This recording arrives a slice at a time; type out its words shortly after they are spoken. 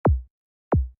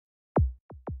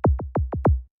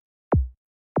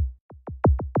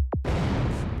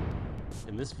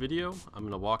In this video, I'm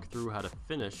going to walk through how to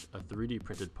finish a 3D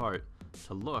printed part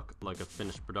to look like a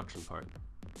finished production part.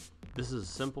 This is a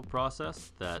simple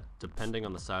process that, depending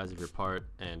on the size of your part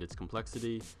and its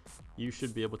complexity, you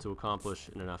should be able to accomplish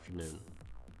in an afternoon.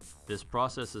 This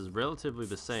process is relatively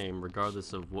the same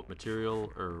regardless of what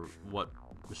material or what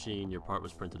machine your part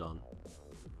was printed on.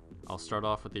 I'll start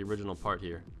off with the original part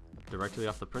here. Directly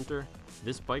off the printer,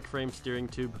 this bike frame steering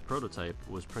tube prototype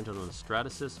was printed on a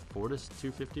Stratasys Fortis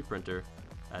 250 printer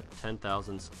at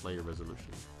 10,000th layer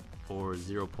resolution, or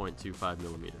 0.25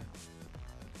 millimeter.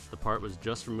 The part was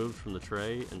just removed from the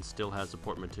tray and still has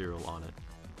support material on it.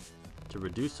 To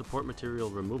reduce support material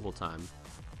removal time,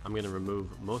 I'm going to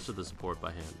remove most of the support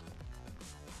by hand.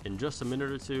 In just a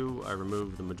minute or two, I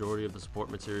removed the majority of the support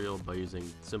material by using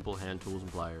simple hand tools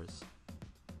and pliers.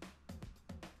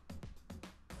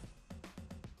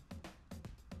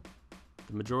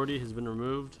 The majority has been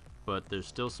removed, but there's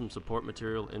still some support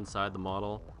material inside the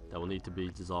model that will need to be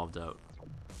dissolved out.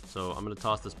 So I'm going to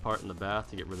toss this part in the bath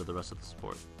to get rid of the rest of the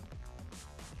support.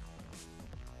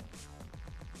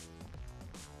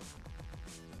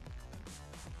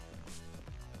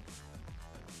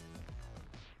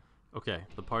 Okay,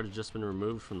 the part has just been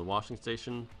removed from the washing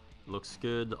station. It looks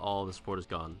good, all the support is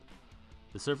gone.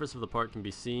 The surface of the part can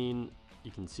be seen,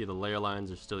 you can see the layer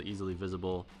lines are still easily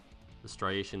visible. The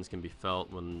striations can be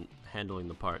felt when handling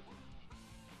the part.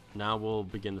 Now we'll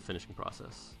begin the finishing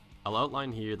process. I'll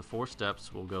outline here the 4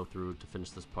 steps we'll go through to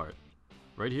finish this part.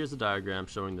 Right here's a diagram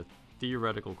showing the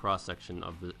theoretical cross-section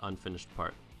of the unfinished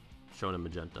part, shown in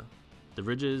magenta. The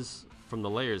ridges from the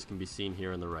layers can be seen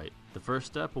here on the right. The first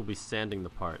step will be sanding the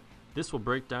part. This will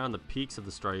break down the peaks of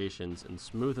the striations and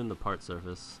smoothen the part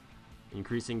surface.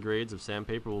 Increasing grades of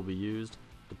sandpaper will be used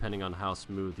depending on how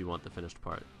smooth you want the finished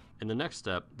part. In the next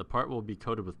step, the part will be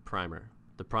coated with primer.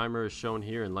 The primer is shown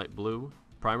here in light blue.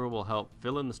 Primer will help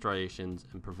fill in the striations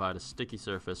and provide a sticky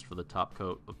surface for the top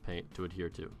coat of paint to adhere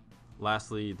to.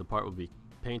 Lastly, the part will be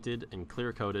painted and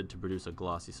clear coated to produce a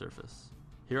glossy surface.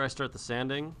 Here I start the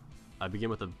sanding. I begin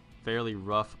with a fairly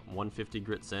rough 150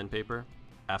 grit sandpaper.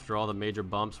 After all the major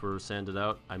bumps were sanded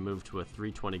out, I moved to a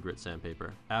 320 grit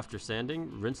sandpaper. After sanding,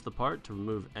 rinse the part to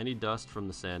remove any dust from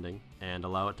the sanding and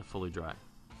allow it to fully dry.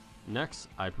 Next,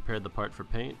 I prepared the part for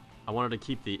paint. I wanted to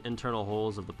keep the internal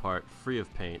holes of the part free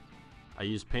of paint. I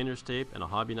used painter's tape and a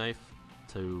hobby knife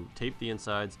to tape the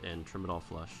insides and trim it all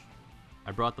flush.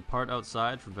 I brought the part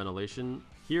outside for ventilation.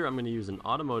 Here I'm going to use an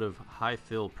automotive high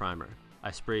fill primer.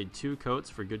 I sprayed 2 coats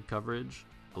for good coverage,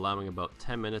 allowing about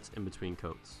 10 minutes in between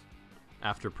coats.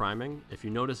 After priming, if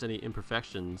you notice any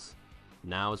imperfections,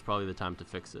 now is probably the time to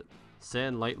fix it.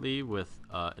 Sand lightly with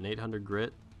an 800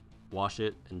 grit, wash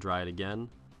it and dry it again.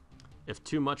 If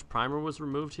too much primer was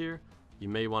removed here, you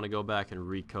may want to go back and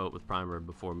recoat with primer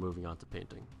before moving on to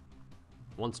painting.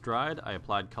 Once dried, I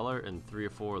applied color in 3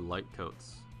 or 4 light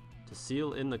coats. To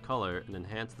seal in the color and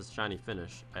enhance the shiny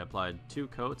finish, I applied 2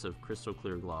 coats of crystal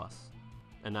clear gloss.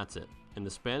 And that's it. In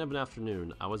the span of an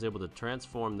afternoon, I was able to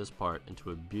transform this part into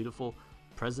a beautiful,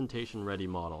 presentation-ready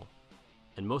model,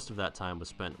 and most of that time was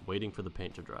spent waiting for the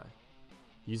paint to dry.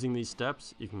 Using these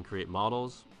steps, you can create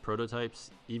models, prototypes,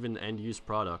 even end-use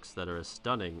products that are as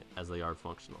stunning as they are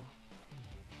functional.